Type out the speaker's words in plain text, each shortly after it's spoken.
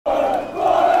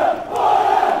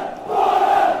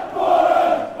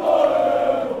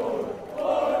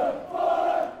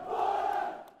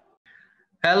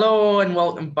and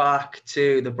welcome back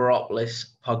to the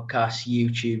Boropolis Podcast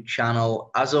YouTube channel.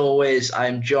 As always, I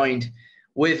am joined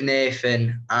with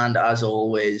Nathan, and as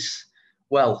always,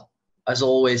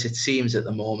 it seems at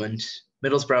the moment,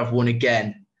 Middlesbrough have won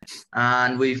again,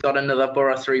 and we've got another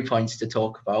Borough 3 points to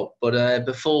talk about. But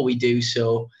before we do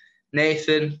so,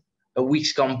 Nathan, a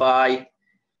week's gone by.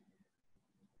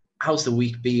 How's the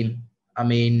week been? I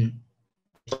mean,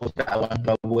 it's always better when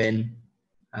I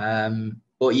win.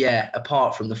 But yeah,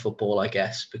 apart from the football, I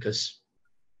guess, because,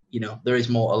 there is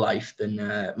more to life than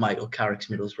Michael Carrick's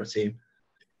Middlesbrough team.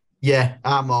 Yeah,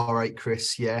 I'm all right,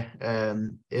 Chris. Yeah,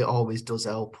 it always does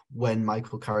help when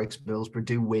Michael Carrick's Middlesbrough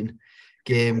do win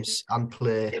games and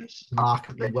play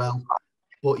remarkably well.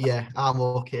 But yeah, I'm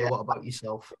okay. What about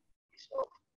yourself?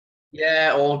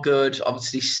 Yeah, all good.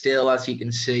 Obviously, still, as you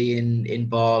can see, in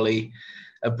Bali,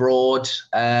 abroad.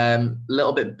 A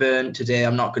little bit burnt today,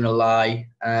 I'm not going to lie.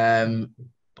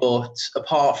 But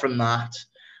apart from that,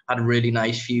 had a really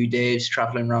nice few days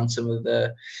travelling around some of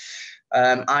the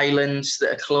islands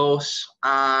that are close.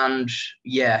 And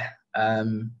yeah,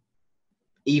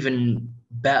 even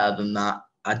better than that,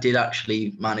 I did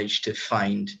actually manage to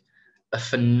find a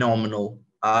phenomenal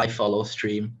iFollow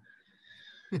stream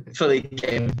for the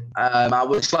game. I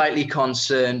was slightly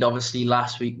concerned. Obviously,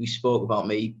 last week we spoke about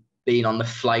me being on the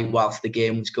flight whilst the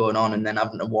game was going on and then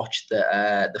having to watch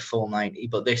the full 90.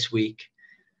 But this week,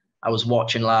 I was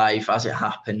watching live as it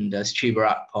happened, as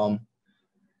Tuba Akpom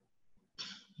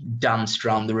danced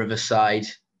around the riverside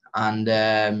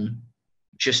and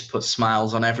just put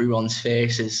smiles on everyone's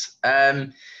faces.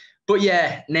 But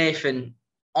yeah, Nathan,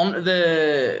 onto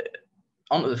the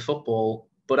football.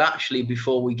 But actually,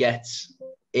 before we get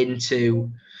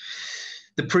into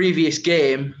the previous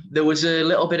game, there was a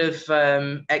little bit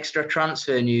of extra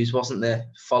transfer news, wasn't there,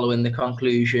 following the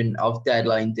conclusion of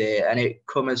deadline day, and it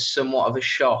come as somewhat of a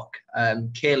shock.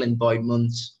 Caelan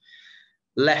Boyd-Muntz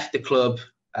left the club,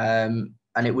 and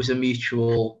it was a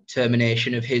mutual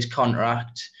termination of his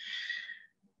contract.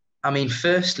 I mean,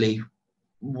 firstly,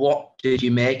 what did you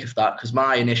make of that? Because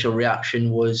my initial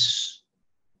reaction was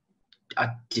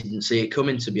I didn't see it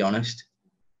coming, to be honest.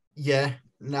 Yeah.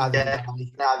 Neither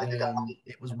did I.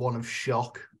 It was one of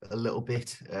shock a little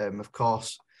bit. Of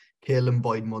course, Caelan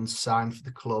Boyd-Muntz signed for the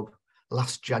club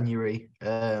last January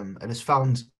and has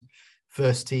found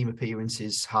first team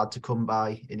appearances hard to come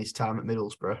by in his time at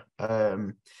Middlesbrough.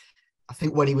 I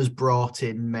think when he was brought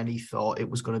in, many thought it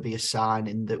was going to be a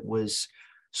signing that was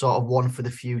sort of one for the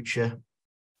future.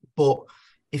 But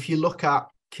if you look at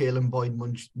Caelan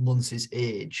Boyd-Muntz's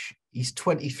age, he's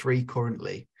 23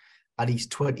 currently. And he's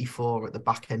 24 at the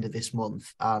back end of this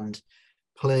month, and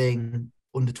playing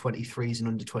under 23s and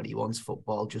under 21s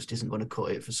football just isn't going to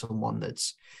cut it for someone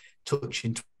that's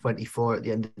touching 24 at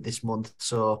the end of this month.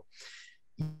 So,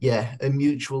 yeah, a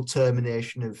mutual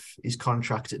termination of his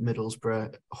contract at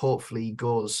Middlesbrough. Hopefully he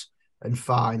goes and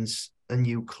finds a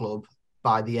new club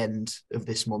by the end of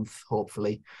this month,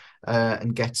 hopefully,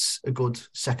 and gets a good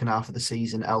second half of the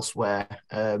season elsewhere.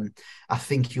 I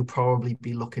think you'll probably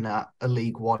be looking at a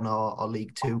League One or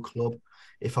League Two club,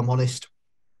 if I'm honest.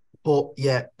 But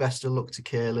yeah, best of luck to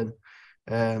Caelan.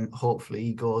 Hopefully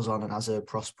he goes on and has a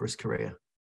prosperous career.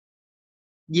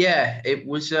 Yeah, it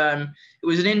was an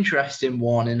interesting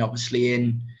one, and obviously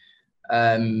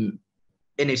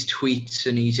in his tweets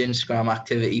and his Instagram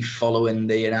activity following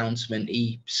the announcement,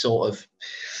 he sort of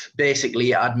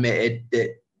basically admitted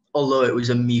that although it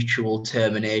was a mutual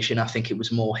termination, I think it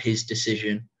was more his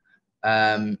decision.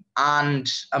 And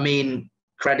I mean,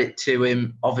 credit to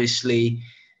him, obviously,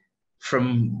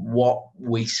 from what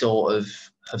we sort of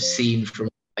have seen from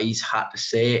what he's had to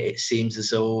say, it seems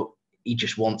as though he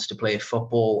just wants to play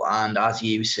football. And as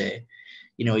you say,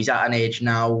 he's at an age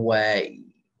now where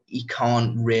he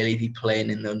can't really be playing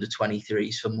in the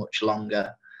under-23s for much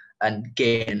longer and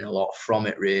gaining a lot from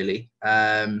it, really.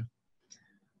 And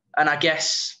I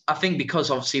think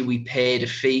because obviously we paid a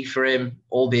fee for him,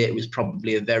 albeit it was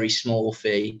probably a very small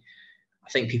fee, I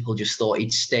think people just thought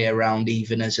he'd stay around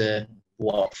even as a,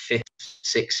 fifth,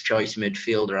 sixth choice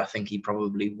midfielder. I think he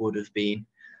probably would have been.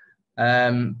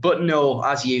 But no,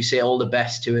 as you say, all the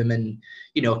best to him, and,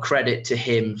 credit to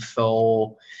him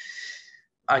for,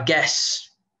 I guess,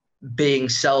 being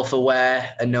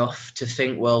self-aware enough to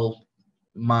think, well,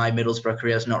 my Middlesbrough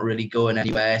career is not really going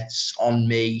anywhere. It's on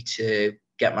me to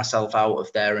get myself out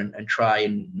of there and try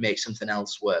and make something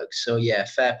else work. So, yeah,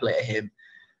 fair play to him.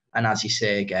 And as you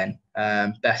say again,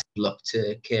 best of luck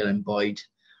to Caelan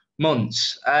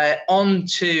Boyd-Muntz. On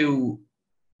to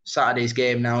Saturday's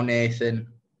game now, Nathan.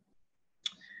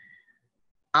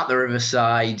 At the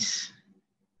Riverside.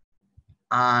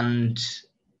 And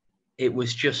it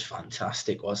was just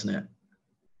fantastic, wasn't it?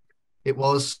 It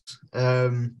was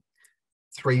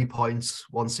 3 points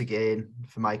once again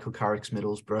for Michael Carrick's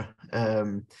Middlesbrough,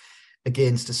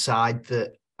 against a side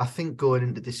that I think going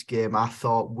into this game I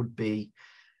thought would be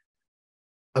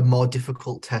a more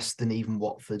difficult test than even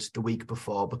Watford the week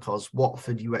before, because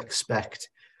Watford you expect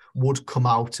would come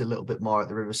out a little bit more at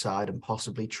the Riverside and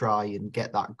possibly try and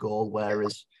get that goal,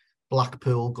 whereas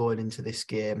Blackpool going into this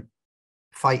game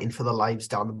fighting for their lives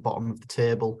down the bottom of the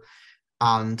table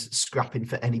and scrapping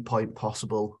for any point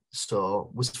possible.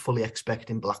 So was fully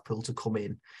expecting Blackpool to come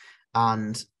in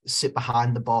and sit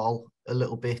behind the ball a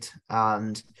little bit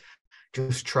and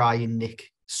just try and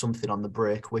nick something on the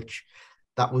break, which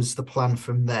that was the plan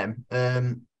from them.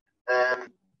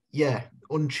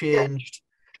 Unchanged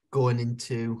going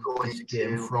into this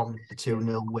game from the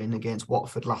 2-0 win against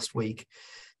Watford last week.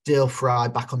 Dale Fry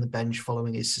back on the bench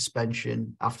following his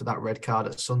suspension after that red card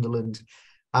at Sunderland.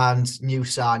 And new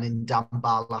signing Dan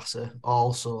Barlasser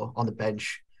also on the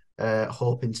bench,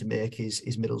 hoping to make his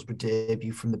Middlesbrough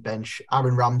debut from the bench.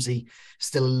 Aaron Ramsey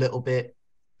still a little bit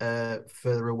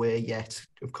further away yet,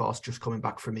 of course, just coming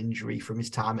back from injury from his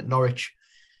time at Norwich.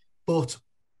 But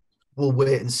we'll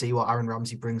wait and see what Aaron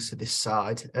Ramsey brings to this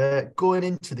side. Going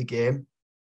into the game,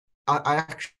 I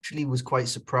actually was quite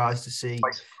surprised to see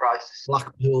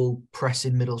Blackpool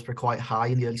pressing Middlesbrough quite high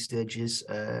in the early stages.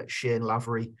 Shane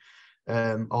Lavery,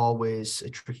 always a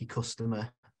tricky customer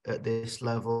at this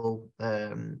level.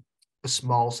 A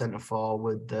small centre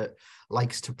forward that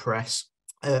likes to press,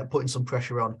 putting some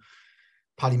pressure on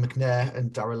Paddy McNair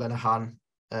and Darragh Lenihan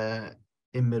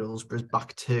in Middlesbrough's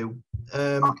back two.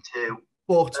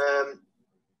 But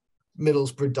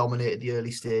Middlesbrough dominated the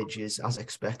early stages as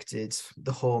expected.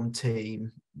 The home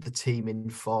team, the team in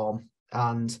form,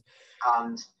 and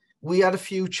we had a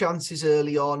few chances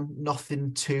early on.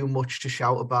 Nothing too much to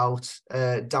shout about.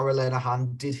 Darragh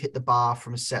Lenihan did hit the bar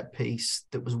from a set piece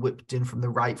that was whipped in from the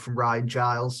right from Ryan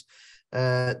Giles.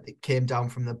 It came down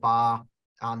from the bar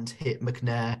and hit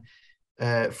McNair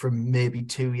from maybe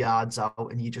 2 yards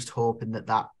out, and you're just hoping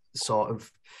that sort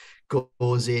of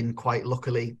goes in quite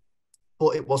luckily.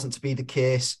 But it wasn't to be the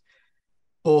case.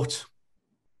 But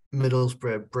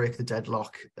Middlesbrough break the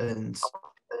deadlock. And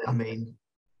I mean,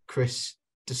 Chris,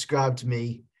 describe to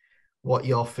me what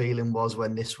your feeling was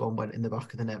when this one went in the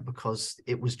back of the net, because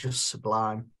it was just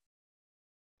sublime.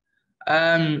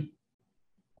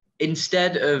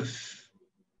 Instead of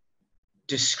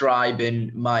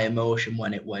describing my emotion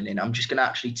when it went in, I'm just going to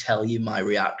actually tell you my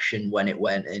reaction when it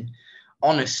went in.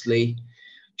 Honestly,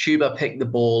 Chuba picked the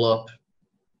ball up,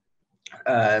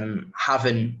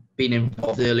 having been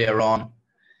involved earlier on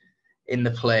in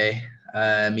the play.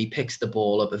 He picks the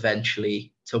ball up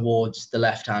eventually towards the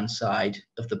left-hand side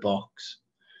of the box,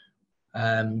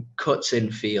 cuts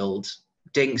in field,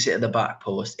 dinks it at the back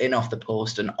post, in off the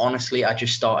post, and honestly, I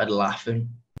just started laughing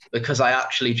because I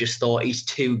actually just thought he's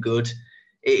too good.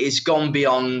 It has gone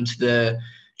beyond the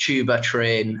Chuba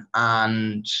train,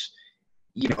 and,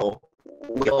 you know,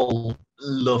 we all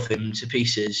love him to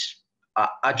pieces.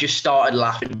 I just started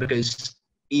laughing because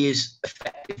he has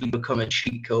effectively become a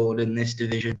cheat code in this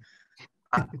division.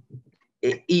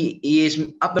 He is,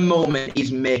 at the moment,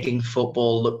 he's making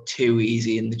football look too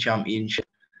easy in the Championship.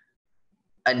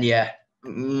 And yeah,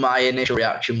 my initial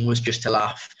reaction was just to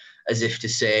laugh, as if to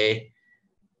say,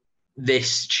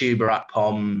 this Chuba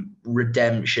Akpom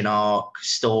redemption arc,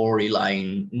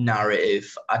 storyline,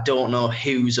 narrative, I don't know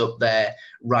who's up there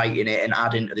writing it and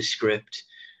adding to the script,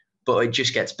 but it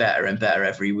just gets better and better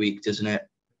every week, doesn't it?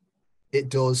 It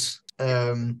does.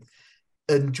 And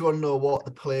do you want to know what?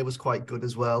 The play was quite good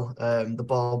as well. The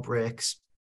ball breaks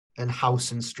and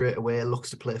Howson straight away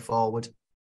looks to play forward,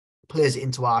 plays it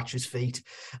into Archer's feet.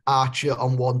 Archer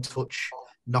on one touch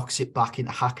knocks it back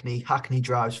into Hackney. Hackney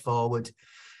drives forward,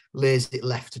 lays it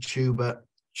left to Chuba.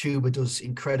 Chuba does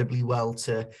incredibly well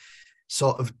to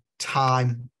sort of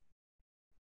time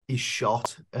his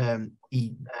shot.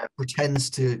 He pretends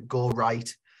to go right,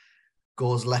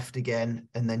 goes left again,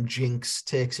 and then Jinx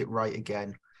takes it right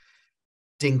again,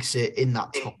 dinks it in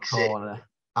that top corner.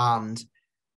 And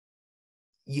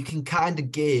you can kind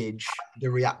of gauge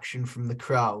the reaction from the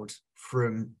crowd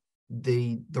from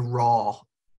the roar.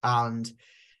 And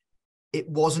it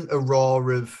wasn't a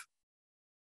roar of,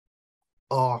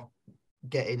 oh,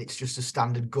 it's just a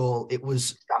standard goal. It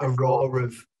was a roar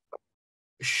of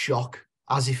shock,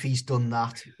 as if he's done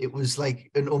that. It was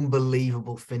like an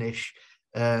unbelievable finish.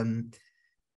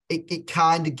 It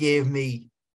kind of gave me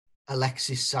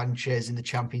Alexis Sanchez in the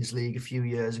Champions League a few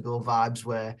years ago vibes,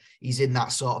 where he's in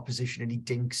that sort of position and he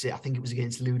dinks it. I think it was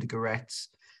against Ludogorets.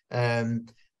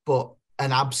 But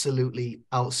an absolutely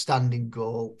outstanding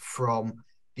goal from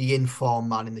the informed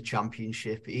man in the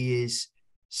Championship. He is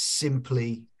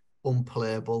simply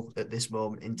unplayable at this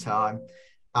moment in time.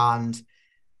 And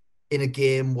in a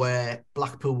game where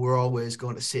Blackpool were always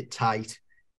going to sit tight,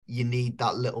 you need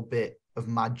that little bit of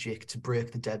magic to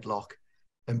break the deadlock.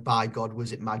 And by God,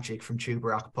 was it magic from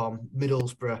Chuba Akpom.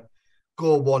 Middlesbrough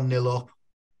go 1-0 up.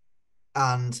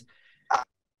 And I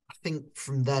think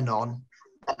from then on,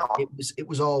 it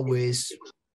was always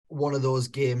one of those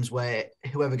games where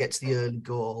whoever gets the early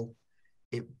goal,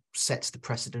 it sets the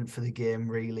precedent for the game,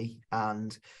 really.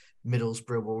 And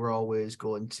Middlesbrough were always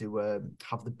going to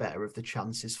have the better of the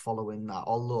chances following that,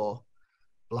 although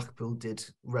Blackpool did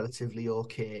relatively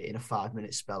okay in a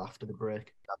 5-minute spell after the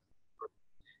break.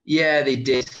 Yeah, they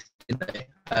did. But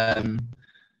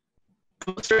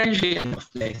strangely enough,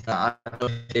 Nathan, I don't know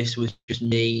if this was just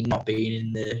me not being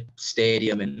in the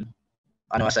stadium, and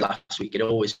I know I said last week, it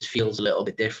always feels a little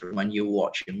bit different when you're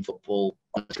watching football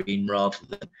on the screen rather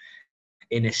than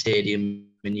in a stadium,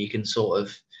 and you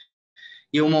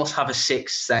almost have a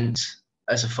sixth sense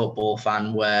as a football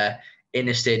fan where in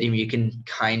a stadium you can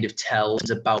kind of tell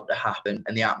what's about to happen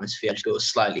and the atmosphere just goes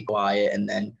slightly quiet, and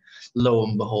then lo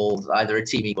and behold, either a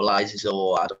team equalises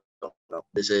or I don't know,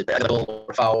 there's a goal or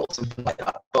a foul or something like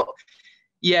that. But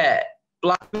yeah,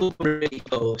 Blackpool really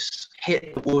close,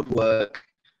 hit the woodwork,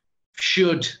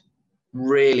 should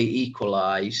really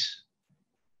equalise.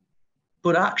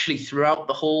 But actually throughout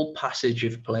the whole passage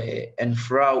of play and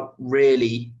throughout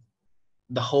really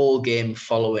the whole game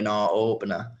following our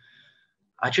opener,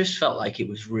 I just felt like it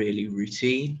was really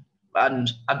routine.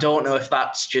 And I don't know if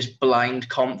that's just blind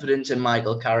confidence in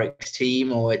Michael Carrick's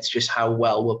team or it's just how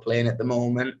well we're playing at the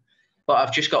moment. But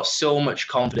I've just got so much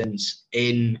confidence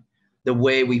in the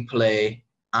way we play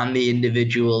and the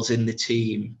individuals in the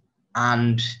team.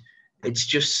 And it's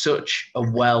just such a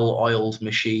well-oiled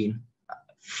machine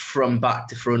from back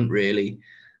to front, really.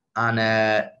 And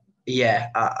I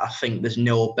think there's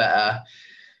no better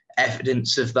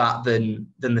evidence of that than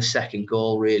the second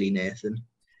goal, really, Nathan.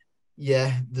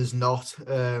 Yeah, there's not.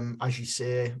 As you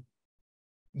say,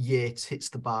 Yates hits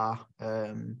the bar,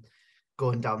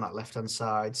 going down that left-hand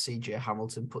side. CJ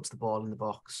Hamilton puts the ball in the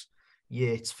box.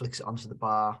 Yates flicks it onto the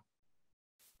bar.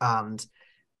 And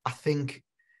I think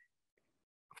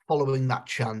following that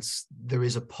chance, there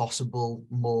is a possible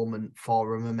moment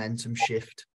for a momentum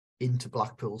shift into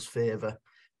Blackpool's favour.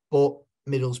 But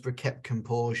Middlesbrough kept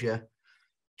composure,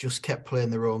 just kept playing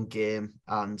their own game,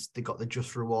 and they got the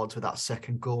just rewards with that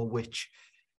second goal, which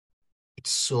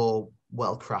it's so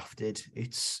well crafted.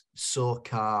 It's so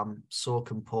calm, so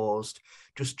composed,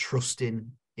 just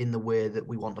trusting in the way that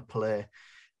we want to play.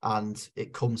 And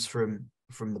it comes from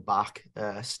the back.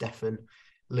 Stefan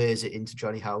lays it into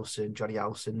Johnny Howson. Johnny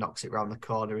Howson knocks it round the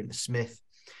corner into Smith.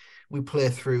 We play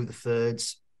through the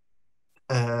thirds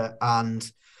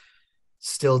and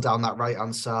still down that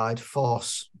right-hand side,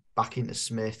 force back into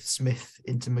Smith, Smith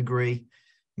into McGree.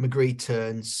 McGree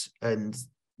turns, and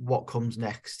what comes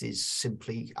next is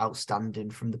simply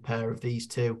outstanding from the pair of these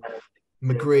two.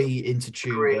 McGree into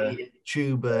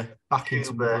Chuba back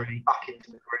into McGree,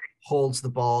 holds the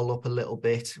ball up a little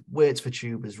bit, waits for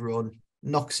Chuba's run,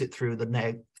 knocks it through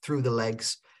the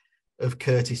legs of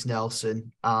Curtis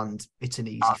Nelson, and it's an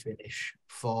easy finish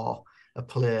for a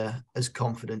player as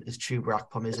confident as Chuba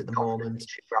Akpom is at the moment.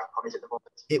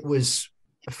 It was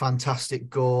a fantastic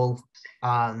goal,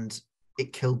 and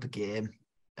it killed the game.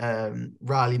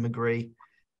 Riley McGree,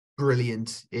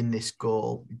 brilliant in this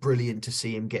goal. Brilliant to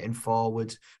see him getting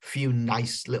forward. Few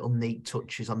nice little neat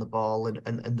touches on the ball,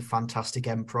 and the fantastic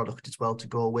end product as well to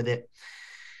go with it.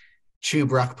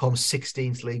 Chuba Akpom's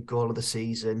 16th league goal of the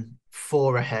season,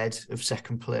 4 ahead of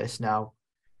second place now.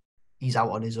 He's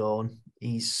out on his own.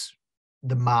 He's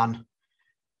the man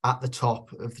at the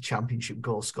top of the Championship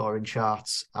goal scoring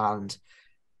charts, and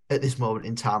at this moment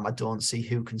in time, I don't see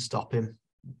who can stop him.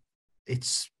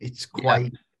 It's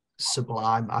quite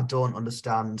sublime. I don't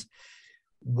understand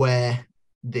where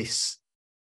this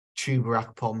Chuba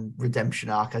Akpom redemption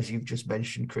arc, as you've just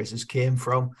mentioned, Chris, has came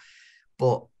from,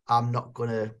 but I'm not going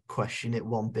to question it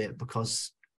one bit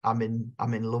because I'm in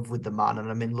love with the man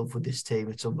and I'm in love with this team.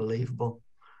 It's unbelievable.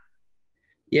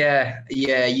 Yeah.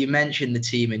 You mentioned the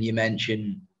team and you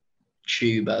mentioned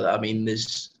Chuba. I mean,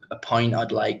 there's a point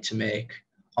I'd like to make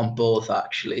on both,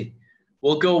 actually.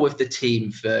 We'll go with the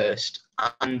team first.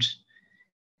 And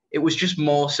it was just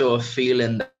more so a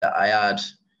feeling that I had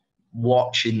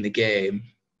watching the game.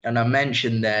 And I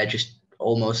mentioned there just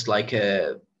almost like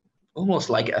a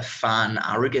fan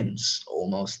arrogance,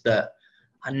 almost, that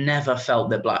I never felt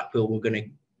that Blackpool were going to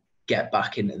get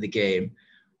back into the game.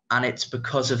 And it's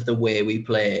because of the way we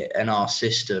play and our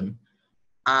system.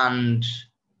 And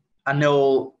I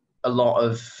know a lot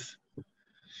of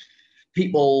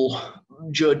people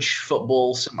judge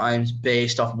football sometimes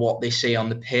based off what they see on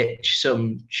the pitch.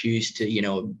 Some choose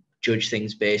to, judge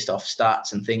things based off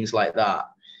stats and things like that.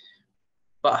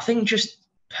 But I think just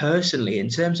personally, in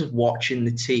terms of watching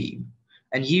the team,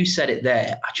 and you said it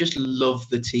there, I just love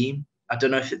the team. I don't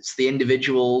know if it's the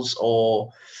individuals or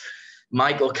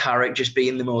Michael Carrick just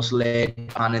being the most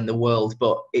laid man in the world,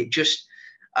 but I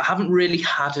haven't really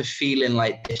had a feeling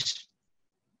like this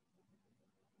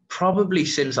probably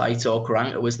since Aitor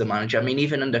Karanka was the manager. I mean,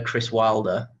 even under Chris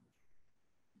Wilder,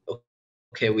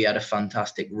 okay, we had a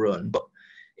fantastic run, but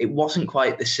it wasn't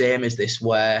quite the same as this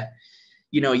where,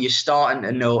 you're starting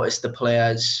to notice the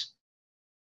players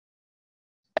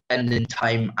spending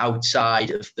time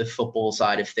outside of the football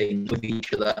side of things with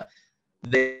each other.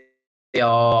 They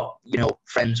are,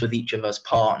 friends with each other's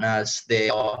partners. They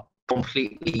are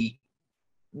completely,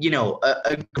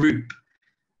 a group.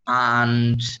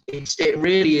 And it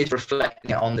really is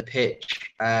reflecting it on the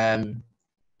pitch. They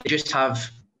just have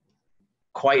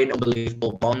quite an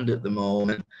unbelievable bond at the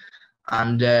moment.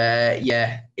 And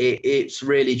it's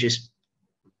really just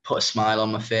put a smile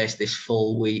on my face this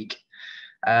full week.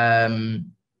 But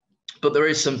there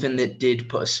is something that did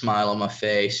put a smile on my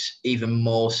face, even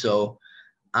more so.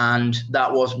 And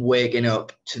that was waking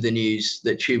up to the news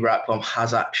that Chuba Akpom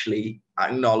has actually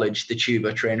acknowledged the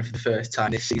tuba trainer for the first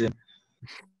time this season.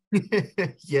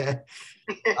 Yeah.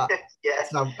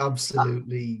 It's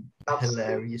absolutely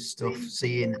hilarious stuff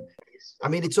seeing. I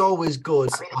mean, it's always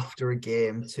good after a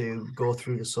game to go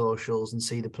through the socials and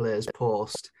see the players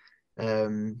post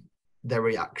their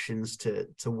reactions to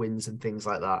wins and things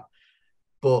like that.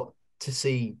 But to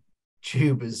see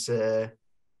Tuba's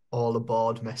all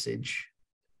aboard message,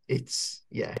 it's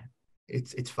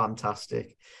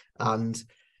fantastic. And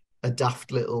a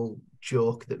daft little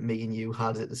joke that me and you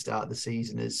had at the start of the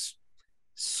season is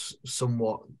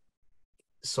somewhat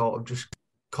sort of just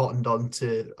cottoned on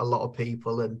to a lot of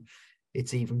people, and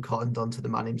it's even cottoned on to the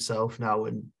man himself now.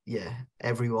 And yeah,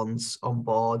 everyone's on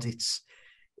board. It's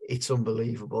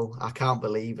unbelievable. I can't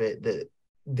believe it that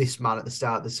this man at the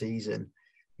start of the season,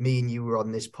 me and you were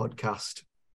on this podcast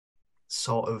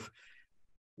sort of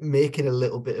making a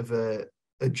little bit of a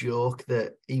joke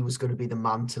that he was going to be the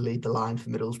man to lead the line for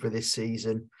Middlesbrough this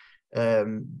season,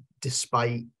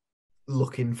 despite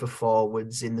looking for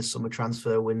forwards in the summer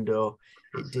transfer window.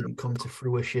 It didn't come to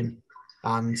fruition,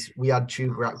 and we had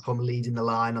Chuba Akpom leading the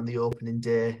line on the opening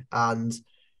day, and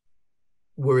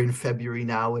we're in February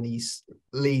now, and he's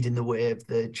leading the way of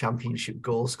the Championship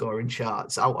goal scoring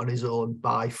charts out on his own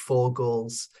by 4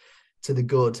 goals to the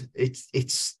good.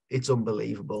 It's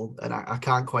unbelievable, and I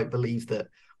can't quite believe that,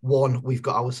 one, we've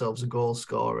got ourselves a goal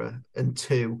scorer, and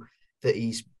two, that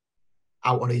he's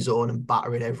out on his own and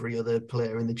battering every other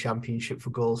player in the Championship for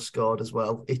goals scored as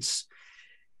well. It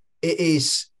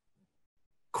is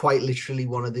quite literally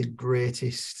one of the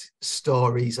greatest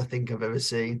stories I think I've ever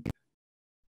seen.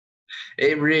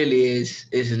 It really is,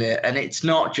 isn't it? And it's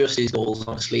not just his goals.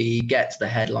 Obviously, he gets the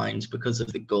headlines because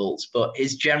of the goals, but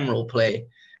his general play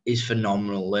is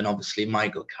phenomenal. And obviously,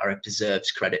 Michael Carrick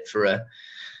deserves credit for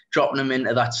dropping him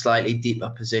into that slightly deeper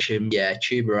position. Yeah,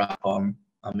 Chuba Akpom,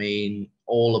 I mean,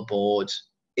 all aboard.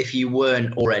 If you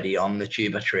weren't already on the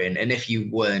tuba train, and if you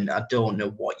weren't, I don't know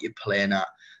what you're playing at,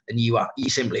 then you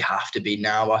simply have to be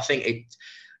now. I think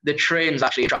the train's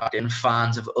actually attracting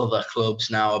fans of other clubs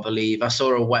now, I believe. I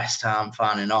saw a West Ham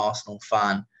fan and Arsenal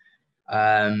fan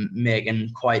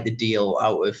making quite the deal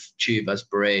out of Chuba's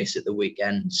brace at the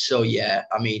weekend. So, yeah,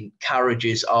 I mean,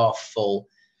 carriages are full.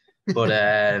 But,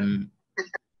 as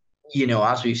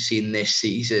we've seen this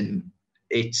season,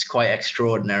 it's quite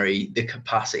extraordinary, the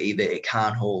capacity that it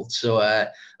can hold. So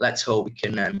let's hope we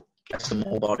can get some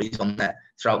more bodies on there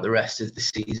throughout the rest of the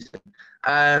season.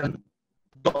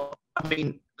 But, I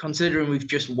mean, considering we've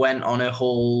just went on a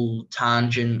whole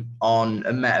tangent on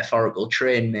a metaphorical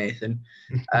train, Nathan,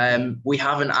 we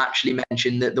haven't actually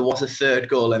mentioned that there was a third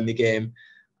goal in the game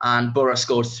and Borough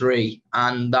scored 3.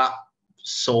 And that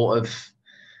sort of,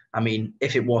 I mean,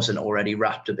 if it wasn't already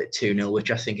wrapped up at 2-0,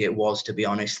 which I think it was, to be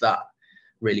honest, that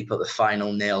really put the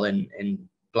final nail in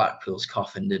Blackpool's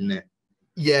coffin, didn't it?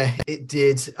 Yeah, it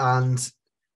did. And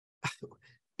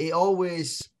it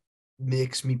always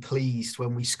makes me pleased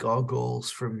when we score goals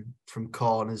from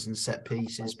corners and set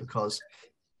pieces, because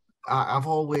I've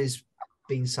always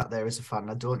been sat there as a fan.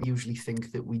 I don't usually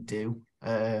think that we do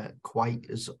quite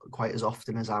as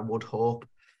often as I would hope.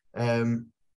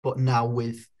 But now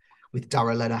with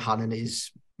Darragh Lenihan and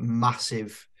his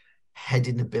massive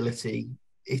heading ability,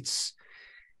 it's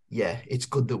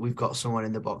good that we've got someone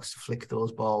in the box to flick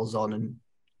those balls on. And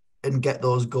and get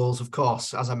those goals. Of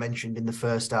course, as I mentioned in the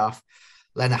first half,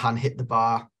 Lenihan hit the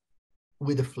bar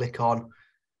with a flick on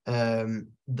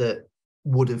that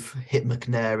would have hit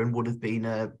McNair and would have been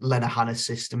a Lenihan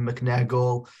assist and McNair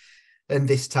goal. And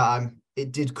this time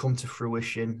it did come to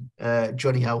fruition.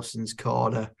 Johnny Helson's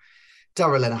corner,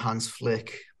 Darragh Lenihan's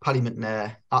flick, Paddy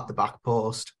McNair at the back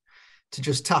post to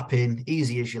just tap in,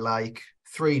 easy as you like,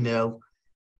 3-0.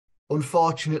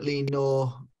 Unfortunately,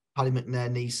 no Paddy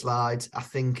McNair knee slides. I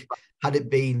think had it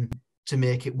been to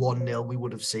make it 1-0, we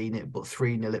would have seen it, but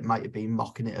 3-0, it might have been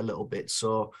mocking it a little bit.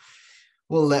 So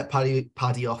we'll let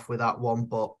Paddy off with that one.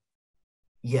 But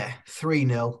yeah,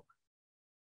 3-0,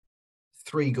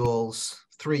 3 goals,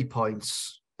 3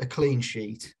 points, a clean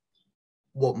sheet.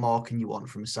 What more can you want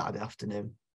from a Saturday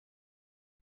afternoon?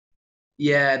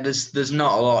 Yeah, there's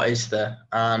not a lot, is there?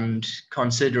 And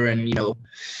considering,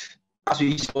 as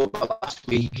we spoke about last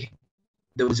week,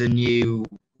 there was a new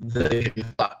version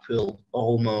of Blackpool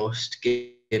almost,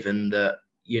 given that,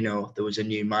 there was a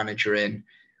new manager in.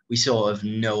 We sort of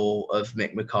know of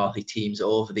Mick McCarthy teams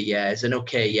over the years. And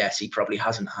okay, yes, he probably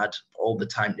hasn't had all the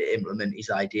time to implement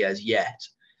his ideas yet.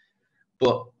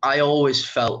 But I always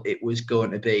felt it was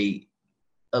going to be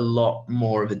a lot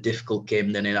more of a difficult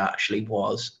game than it actually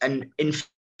was. And in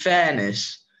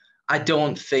fairness, I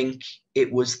don't think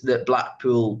it was that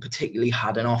Blackpool particularly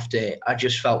had an off day. I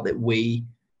just felt that we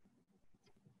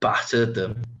battered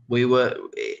them. We were,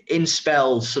 in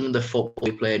spells, some of the football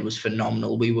we played was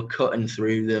phenomenal. We were cutting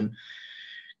through them,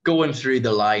 going through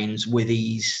the lines with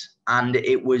ease. And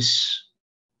it was,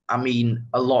 a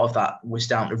lot of that was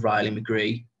down to Riley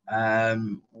McGree.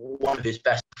 One of his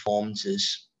best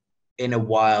performances in a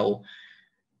while,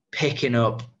 picking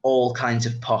up all kinds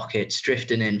of pockets,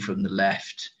 drifting in from the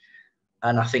left.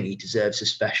 And I think he deserves a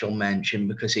special mention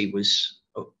because he was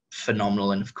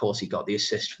phenomenal. And of course, he got the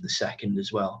assist for the second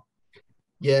as well.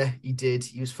 Yeah, he did.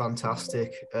 He was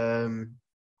fantastic.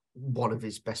 One of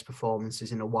his best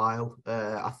performances in a while.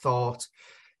 I thought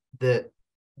that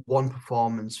one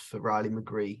performance for Riley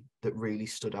McGree that really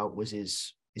stood out was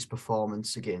his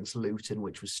performance against Luton,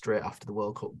 which was straight after the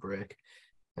World Cup break.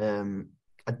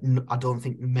 I don't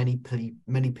think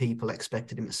many people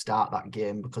expected him to start that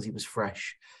game because he was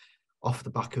fresh off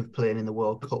the back of playing in the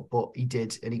World Cup, but he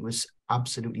did, and he was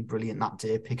absolutely brilliant that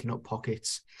day, picking up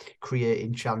pockets,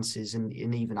 creating chances, and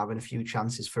even having a few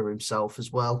chances for himself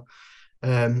as well.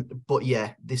 But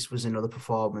yeah, this was another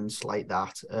performance like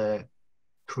that,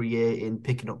 creating,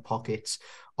 picking up pockets,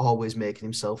 always making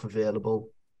himself available.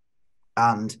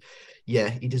 And yeah,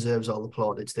 he deserves all the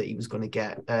plaudits that he was going to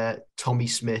get. Tommy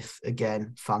Smith,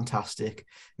 again, fantastic.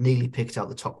 Nearly picked out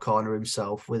the top corner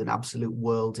himself with an absolute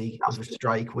worldie of a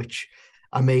strike, which,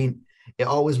 it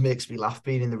always makes me laugh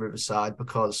being in the Riverside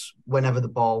because whenever the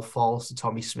ball falls to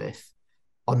Tommy Smith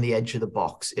on the edge of the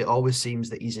box, it always seems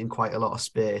that he's in quite a lot of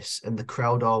space and the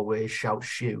crowd always shouts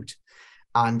shoot.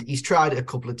 And he's tried it a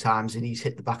couple of times and he's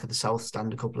hit the back of the South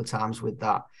Stand a couple of times with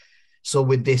that. So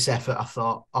with this effort, I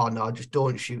thought, oh no, just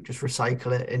don't shoot, just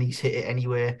recycle it. And he's hit it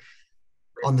anyway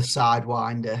on the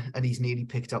sidewinder and he's nearly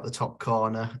picked up the top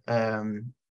corner.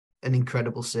 An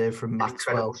incredible save from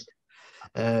Maxwell.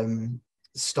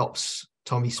 Stops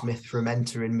Tommy Smith from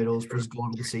entering Middlesbrough's goal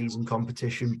of the season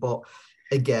competition. But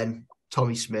again,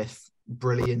 Tommy Smith,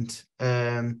 brilliant.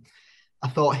 I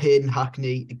thought Hayden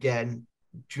Hackney, again,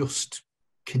 just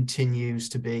continues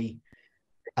to be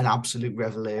an absolute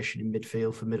revelation in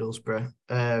midfield for Middlesbrough.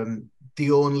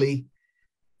 The only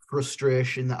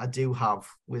frustration that I do have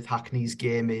with Hackney's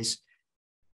game is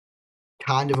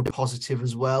kind of a positive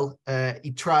as well.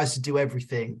 He tries to do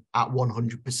everything at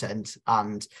 100%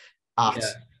 and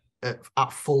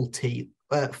at full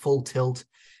tilt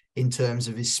in terms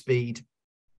of his speed.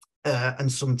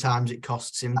 And sometimes it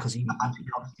costs him because he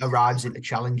arrives into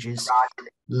challenges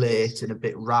late and a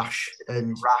bit rash.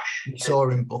 And we saw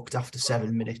him booked after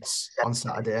 7 minutes on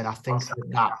Saturday. And I think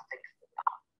that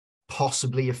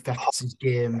possibly affects his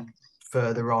game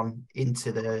further on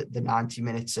into the 90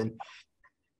 minutes. And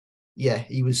yeah,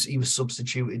 he was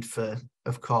substituted for,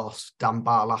 of course, Dan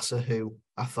Barlasser, who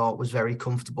I thought was very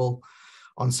comfortable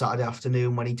on Saturday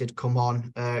afternoon when he did come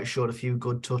on, showed a few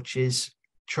good touches,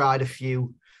 tried a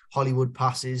few Hollywood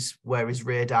passes where his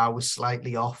radar was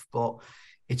slightly off, but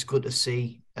it's good to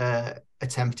see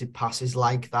attempted passes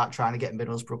like that, trying to get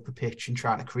Middlesbrough up the pitch and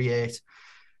trying to create.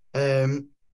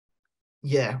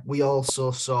 We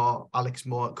also saw Alex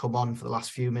Moore come on for the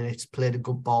last few minutes, played a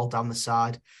good ball down the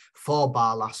side for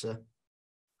Barlasser.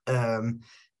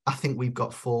 I think we've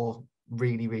got 4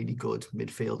 really, really good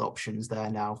midfield options there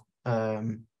now.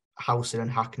 Howson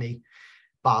and Hackney,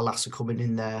 Barlasser coming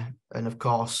in there, and of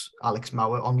course Alex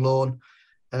Mower on loan.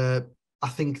 I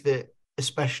think that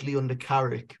especially under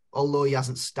Carrick, although he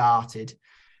hasn't started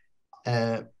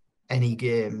any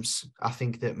games, I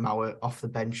think that Mauer off the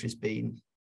bench has been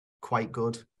quite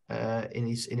good in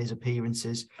his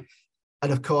appearances.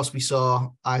 And of course, we saw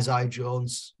Isaiah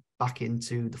Jones back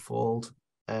into the fold,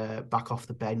 back off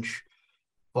the bench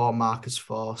for Marcus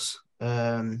Forss.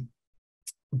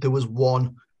 There was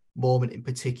one moment in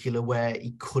particular where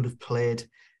he could have played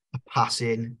a pass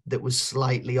in that was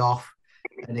slightly off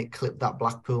and it clipped that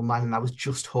Blackpool man. And I was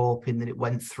just hoping that it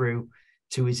went through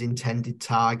to his intended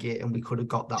target and we could have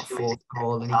got that fourth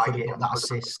goal and he could have got that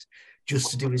assist just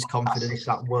to do his confidence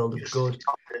that world of good.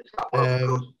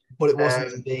 But it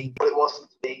wasn't to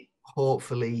be.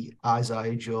 Hopefully,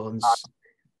 Isaiah Jones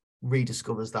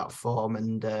rediscovers that form,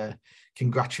 and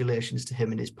congratulations to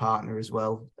him and his partner as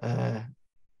well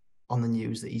on the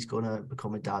news that he's going to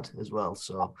become a dad as well.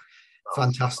 So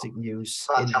fantastic news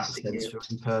in that sense for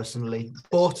him personally.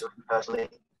 But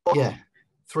yeah,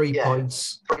 3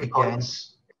 points again,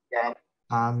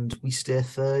 and we stay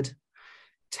third,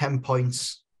 10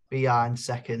 points behind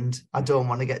second. I don't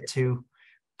want to get too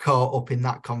caught up in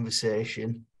that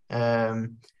conversation.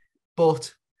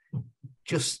 But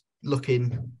just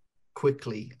looking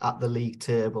quickly at the league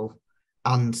table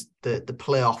and the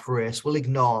playoff race, we'll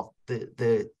ignore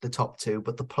the top two,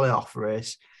 but the playoff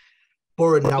race,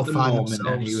 Borough now find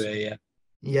themselves. Anyway,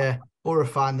 yeah, Borough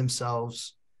find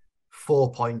themselves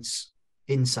 4 points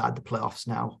inside the playoffs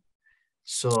now.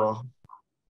 So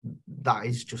that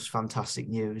is just fantastic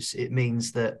news. It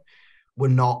means that we're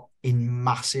not in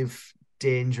massive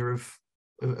danger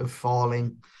of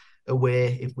falling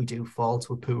away if we do fall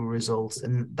to a poor result,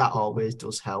 and that always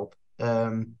does help.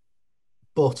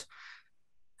 But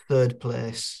third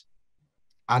place,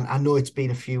 and I know it's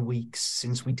been a few weeks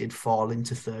since we did fall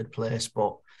into third place,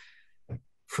 but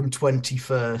from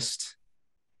 21st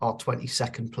or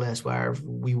 22nd place, wherever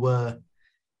we were,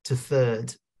 to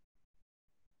third,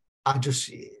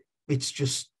 it's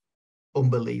just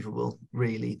unbelievable,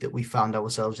 really, that we found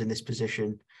ourselves in this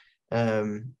position.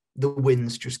 The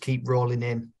wins just keep rolling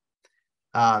in,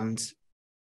 and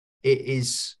it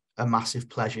is a massive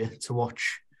pleasure to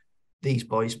watch these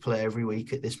boys play every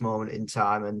week at this moment in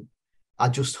time. And I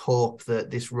just hope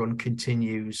that this run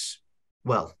continues,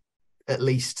 well, at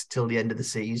least till the end of the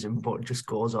season, but just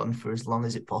goes on for as long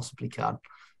as it possibly can.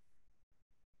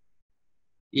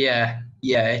 Yeah,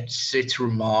 it's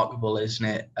remarkable, isn't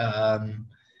it?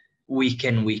 Week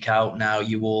in, week out now,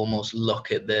 you almost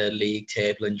look at the league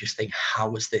table and just think,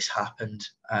 how has this happened?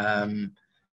 And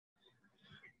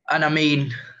I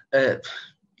mean,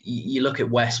 you look at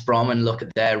West Brom and look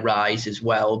at their rise as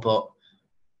well, but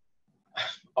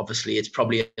obviously it's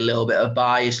probably a little bit of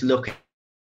bias looking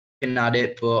at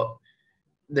it, but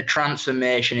the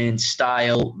transformation in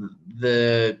style,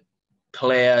 the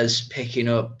players picking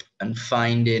up and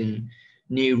finding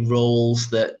new roles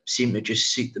that seem to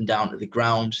just suit them down to the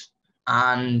ground,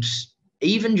 and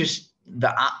even just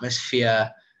the atmosphere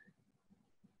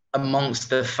amongst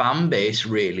the fan base,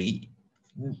 really.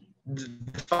 The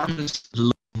fans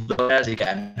love the players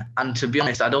again. And to be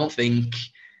honest, I don't think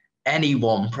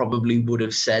anyone probably would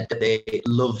have said that they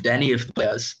loved any of the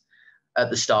players at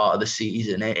the start of the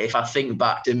season. If I think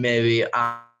back to maybe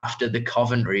after the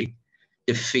Coventry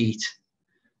defeat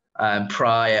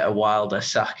prior to Wilder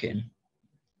sacking,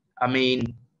 I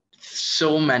mean,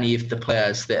 so many of the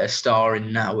players that are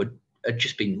starring now had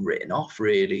just been written off,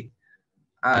 really.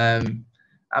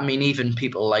 I mean, even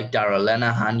people like Darragh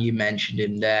Lenihan, you mentioned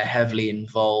him there, heavily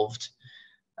involved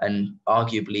and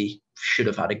arguably should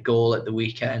have had a goal at the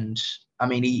weekend. I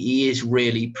mean, he is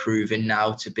really proven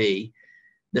now to be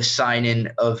the signing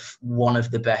of one of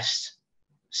the best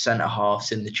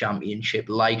centre-halves in the Championship,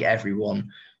 like everyone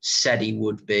said he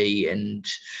would be, and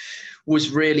was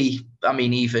really, I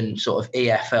mean, even sort of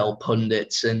EFL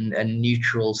pundits and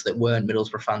neutrals that weren't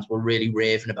Middlesbrough fans were really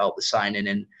raving about the signing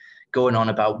and going on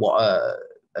about what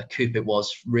a coup it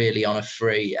was really on a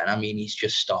free. And I mean, he's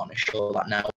just starting to show that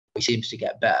now. He seems to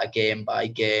get better game by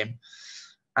game.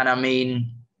 And I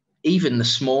mean, even the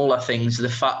smaller things, the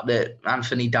fact that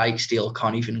Anthony Dijksteel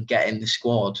can't even get in the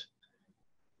squad.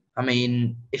 I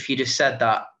mean, if you'd have said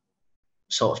that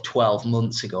sort of 12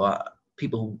 months ago,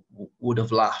 people would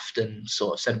have laughed and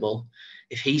sort of said, well,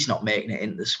 if he's not making it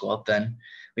into the squad, then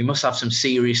we must have some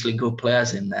seriously good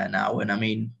players in there now. And I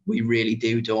mean, we really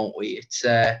do, don't we? It's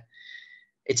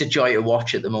a joy to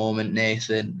watch at the moment,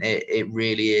 Nathan. It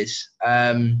really is.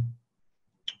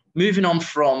 Moving on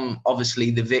from,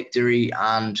 obviously, the victory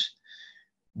and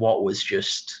what was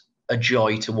just a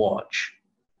joy to watch,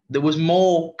 there was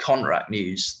more contract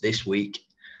news this week.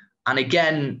 And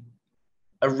again,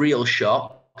 a real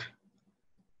shock.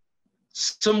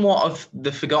 somewhat of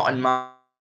the forgotten man,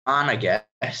 I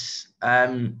guess.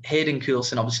 Hayden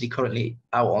Coulson, obviously currently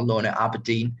out on loan at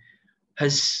Aberdeen,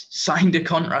 has signed a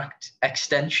contract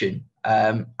extension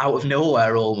out of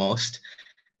nowhere almost.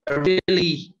 A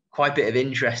really quite a bit of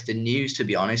interesting news, to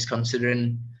be honest,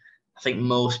 considering I think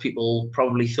most people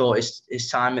probably thought his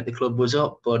time at the club was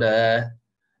up. But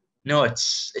no,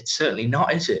 it's certainly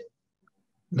not, is it?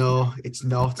 No, it's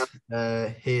not.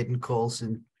 Hayden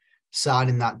Coulson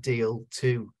signing that deal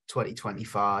to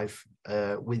 2025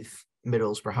 with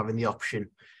Middlesbrough having the option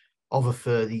of a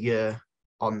further year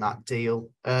on that deal.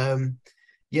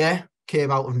 Yeah,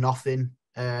 came out of nothing.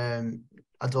 I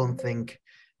don't think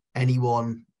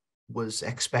anyone was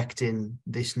expecting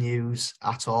this news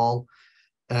at all.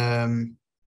 And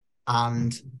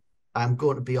I'm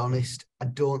going to be honest, I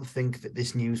don't think that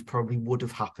this news probably would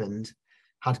have happened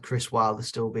had Chris Wilder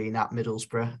still been at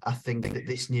Middlesbrough. I think that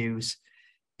this news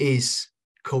is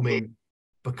coming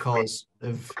because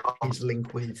of his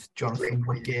link with Jonathan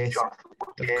Woodgate.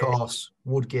 Of course,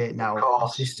 Woodgate now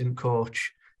assistant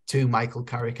coach to Michael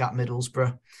Carrick at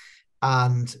Middlesbrough.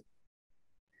 And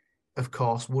of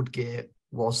course, Woodgate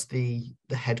was the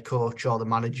head coach or the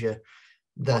manager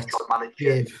that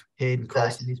gave Hayden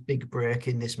Coulson his big break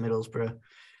in this Middlesbrough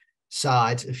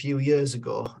side a few years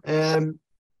ago.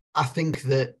 I think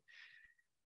that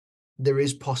there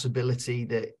is possibility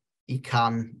that he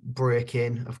can break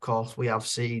in. Of course, we have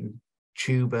seen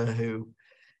Tuba, who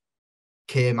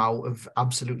came out of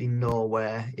absolutely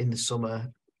nowhere in the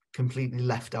summer, completely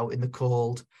left out in the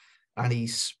cold, and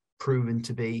he's proven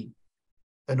to be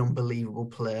an unbelievable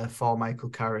player for Michael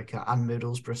Carrick and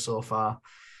Middlesbrough so far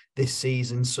this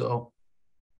season. So,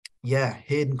 yeah,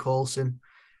 Hayden Coulson,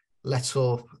 let's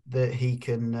hope that he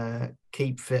can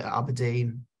keep fit at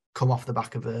Aberdeen, come off the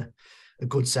back of a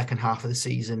good second half of the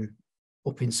season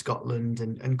up in Scotland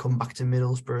and come back to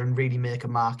Middlesbrough and really make a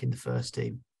mark in the first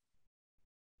team.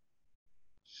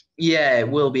 Yeah, it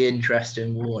will be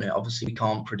interesting, won't it? Obviously, we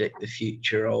can't predict the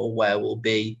future or where we'll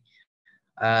be.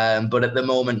 But at the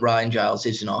moment, Ryan Giles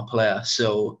isn't our player.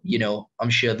 So, I'm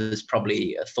sure there's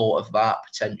probably a thought of that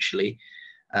potentially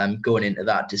going into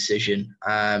that decision.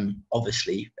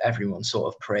 Obviously, everyone's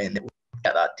sort of praying that we'll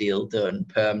get that deal done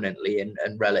permanently and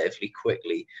relatively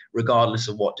quickly, regardless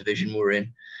of what division we're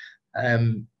in.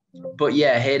 But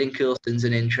yeah, Hayden Coulson's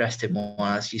an interesting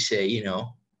one, as you say.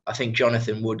 I think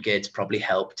Jonathan Woodgate's probably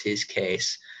helped his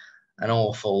case an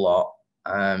awful lot.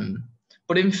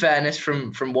 But in fairness,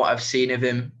 from what I've seen of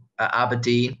him at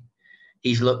Aberdeen,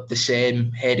 he's looked the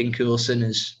same, Hayden Coulson,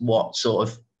 as what sort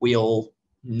of we all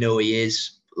know he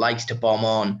is. Likes to bomb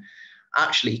on,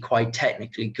 actually quite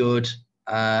technically good.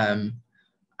 And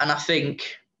I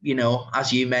think,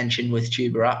 as you mentioned with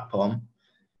Tuba Akpom,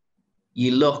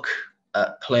 you look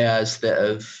at players that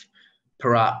have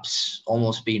perhaps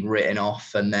almost been written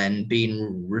off and then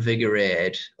been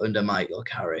revigorated under Michael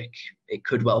Carrick. It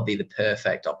could well be the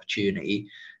perfect opportunity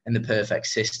and the perfect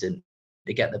system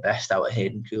to get the best out of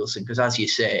Hayden Coulson. Because as you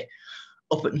say,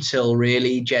 up until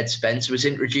really Jed Spence was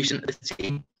introduced into the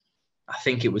team, I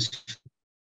think it was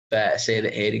fair to say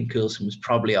that Hayden Coulson was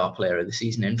probably our player of the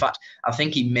season. In fact, I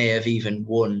think he may have even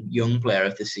won Young Player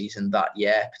of the Season that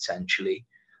year, potentially.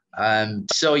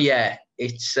 So, yeah,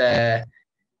 it's a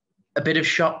bit of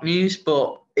shock news,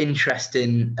 but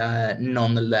interesting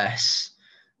nonetheless.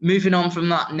 Moving on from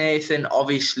that, Nathan,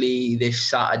 obviously this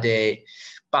Saturday,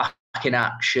 back in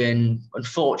action.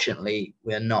 Unfortunately,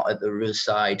 we're not at the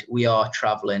Riverside. We are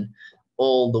travelling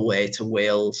all the way to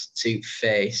Wales to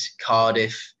face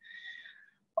Cardiff.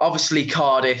 Obviously,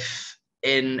 Cardiff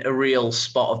in a real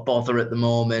spot of bother at the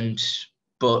moment,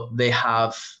 but they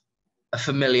have a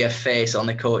familiar face on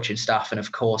the coaching staff and,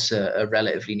 of course, a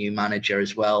relatively new manager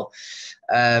as well.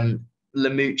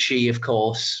 Lamucci, of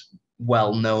course,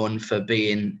 well known for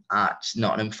being at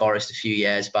Nottingham Forest a few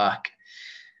years back,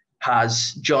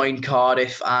 has joined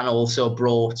Cardiff and also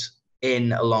brought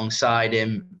in alongside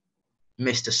him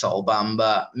Mr. Sol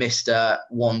Bamba, Mr.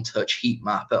 One-Touch Heat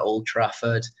Map at Old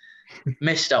Trafford,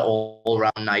 Mr.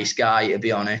 All-Round Nice Guy, to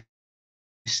be honest.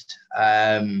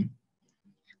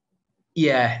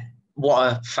 Yeah,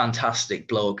 what a fantastic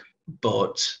bloke,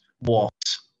 but what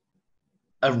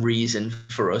a reason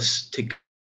for us to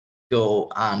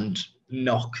go and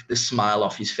knock the smile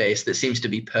off his face that seems to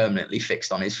be permanently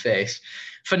fixed on his face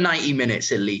for 90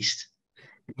 minutes at least.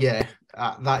 Yeah,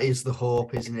 that is the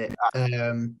hope, isn't it?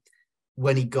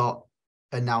 When he got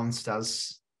announced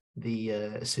as the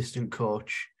assistant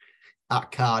coach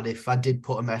at Cardiff, I did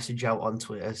put a message out on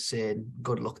Twitter saying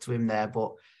good luck to him there,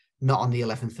 but not on the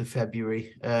 11th of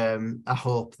February. I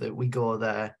hope that we go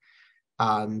there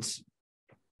and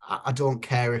I don't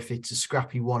care if it's a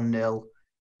scrappy 1-0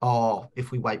 or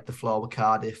if we wipe the floor with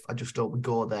Cardiff. I just hope we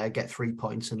go there, get 3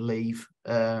 points and leave.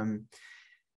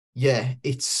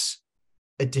 It's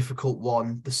a difficult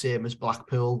one, the same as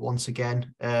Blackpool once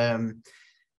again.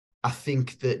 I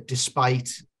think that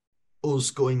despite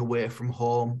us going away from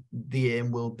home, the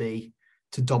aim will be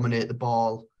to dominate the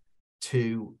ball,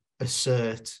 to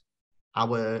assert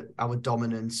our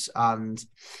dominance and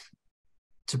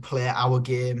to play our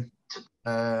game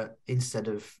instead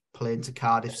of playing to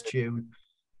Cardiff's tune.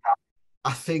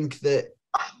 I think that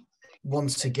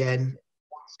once again,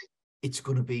 it's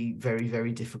going to be very,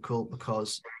 very difficult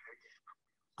because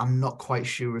I'm not quite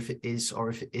sure if it is or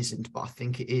if it isn't, but I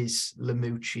think it is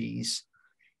Lamucci's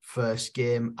first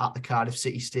game at the Cardiff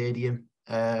City Stadium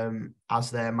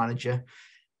as their manager.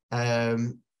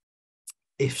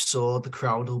 If so, the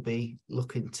crowd will be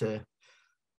looking to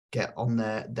get on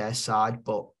their side.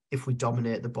 But if we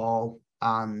dominate the ball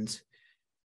and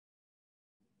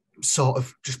sort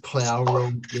of just play our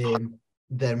own game,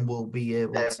 then we'll be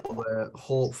able to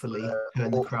hopefully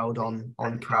turn the crowd on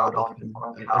Cardiff and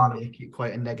make it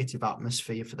quite a negative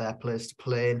atmosphere for their players to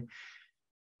play in.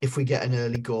 If we get an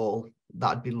early goal,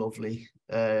 that'd be lovely.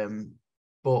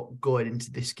 But going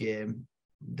into this game,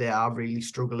 they are really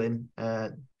struggling.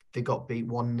 They got beat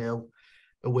 1-0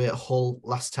 away at Hull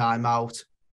last time out.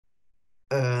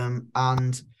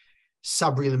 And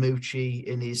Sabri Lamucci,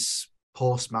 in his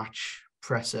post-match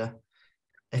presser,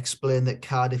 explained that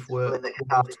Cardiff were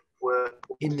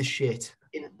in the shit.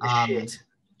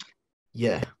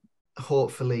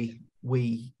 Hopefully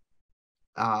we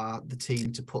are the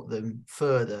team to put them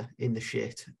further in the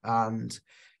shit and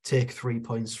take 3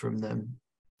 points from them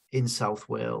in South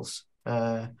Wales.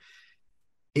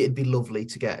 It'd be lovely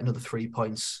to get another 3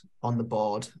 points on the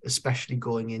board, especially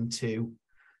going into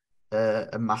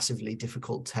a massively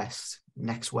difficult test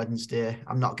next Wednesday.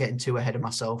 I'm not getting too ahead of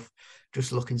myself,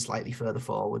 just looking slightly further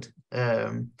forward.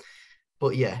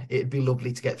 But yeah, it'd be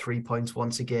lovely to get 3 points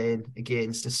once again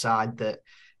against a side that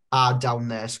are down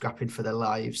there scrapping for their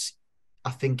lives.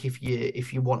 I think if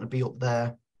you want to be up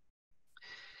there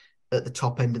at the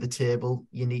top end of the table,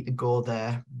 you need to go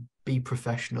there, be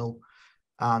professional,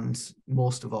 and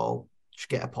most of all, just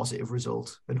get a positive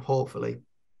result. And hopefully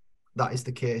that is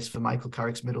the case for Michael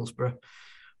Carrick's Middlesbrough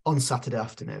on Saturday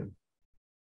afternoon.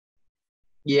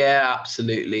 Yeah,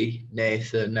 absolutely,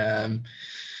 Nathan.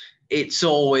 It's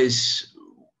always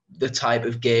the type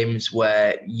of games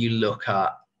where you look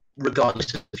at,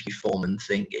 regardless of your form, and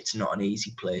think it's not an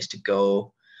easy place to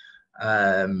go.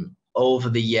 Over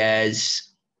the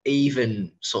years,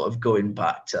 even sort of going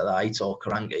back to the Aitor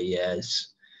Karanka years,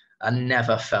 I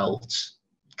never felt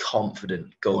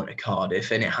confident going to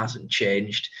Cardiff, and it hasn't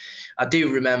changed. I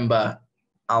do remember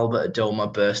Albert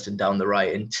Adoma bursting down the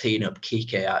right and teeing up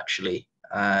Kike, actually,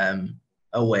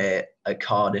 away at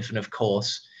Cardiff. And of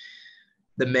course,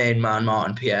 the main man,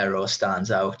 Martin Piero, stands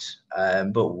out.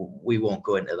 But we won't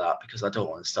go into that because I don't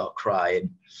want to start crying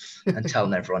and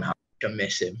telling everyone how much I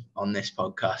miss him on this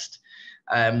podcast.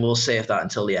 We'll save that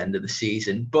until the end of the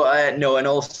season. But no, in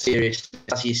all seriousness,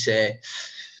 as you say,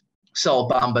 Sol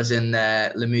Bamba's in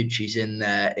there, Lamucci's in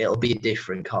there. It'll be a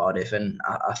different Cardiff. And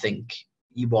I think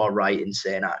you are right in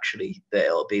saying, actually, that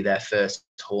it'll be their first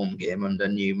home game under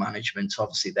new management.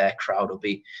 Obviously, their crowd will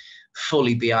be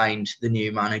fully behind the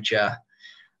new manager.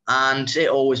 And it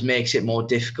always makes it more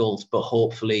difficult. But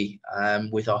hopefully,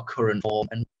 with our current form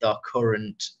and with our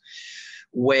current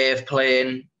way of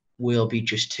playing, we'll be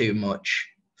just too much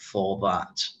for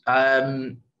that.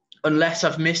 Unless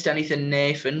I've missed anything,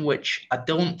 Nathan, which I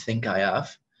don't think I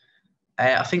have.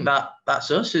 I think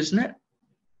that's us, isn't it?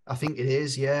 I think it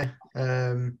is, yeah.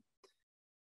 I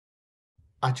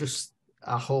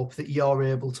hope that you're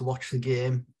able to watch the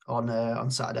game on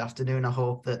Saturday afternoon. I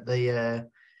hope that the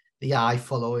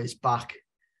iFollow is back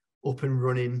up and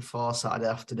running for Saturday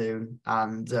afternoon,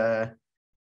 and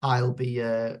I'll be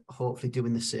hopefully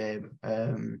doing the same.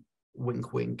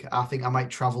 Wink, wink. I think I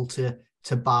might travel to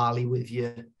Bali with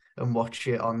you and watch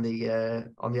it on the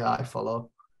iFollow.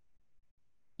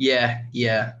 Yeah.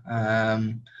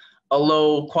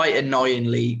 Although quite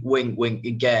annoyingly, wink, wink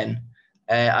again,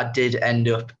 I did end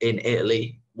up in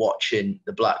Italy watching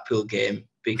the Blackpool game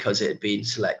because it had been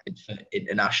selected for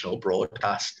international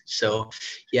broadcast. So,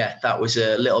 yeah, that was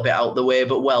a little bit out the way,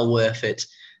 but well worth it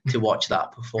to watch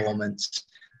that performance.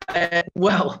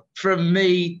 Well, from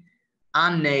me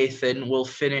and Nathan, we'll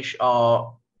finish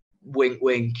our wink,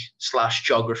 wink /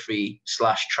 geography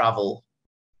 / travel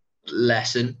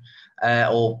lesson,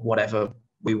 or whatever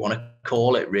we want to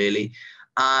call it, really.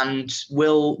 And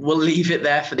we'll leave it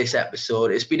there for this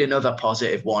episode. It's been another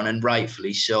positive one, and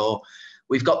rightfully so.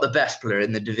 we've got the best player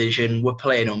in the division. We're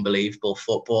playing unbelievable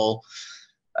football.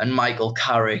 And Michael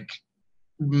Carrick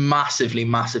massively,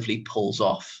 massively pulls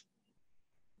off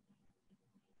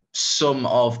some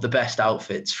of the best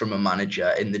outfits from a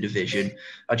manager in the division.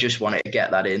 I just wanted to get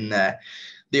that in there.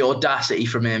 The audacity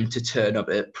from him to turn up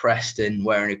at Preston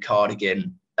wearing a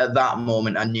cardigan. At that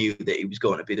moment, I knew that he was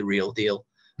going to be the real deal.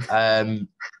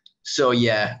 So,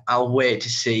 yeah, I'll wait to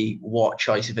see what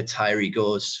choice of attire he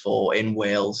goes for in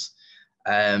Wales.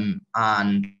 And,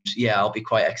 yeah, I'll be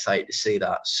quite excited to see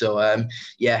that. So,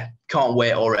 yeah, can't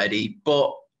wait already.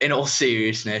 But in all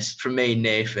seriousness, from me,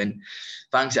 Nathan,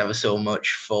 thanks ever so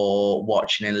much for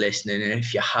watching and listening. And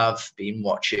if you have been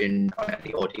watching on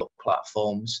any audio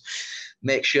platforms,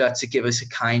 make sure to give us a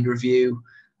kind review.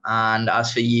 And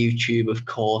as for YouTube, of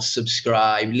course,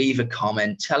 subscribe, leave a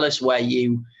comment, tell us where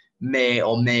you may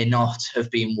or may not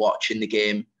have been watching the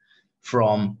game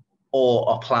from or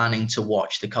are planning to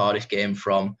watch the Cardiff game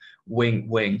from. Wink,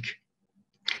 wink.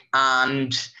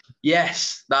 And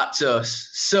yes, that's us.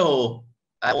 So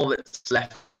all that's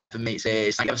left for me to say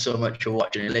is thank you so much for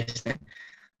watching and listening.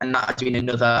 And that has been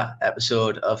another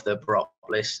episode of the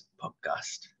Boropolis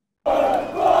Podcast.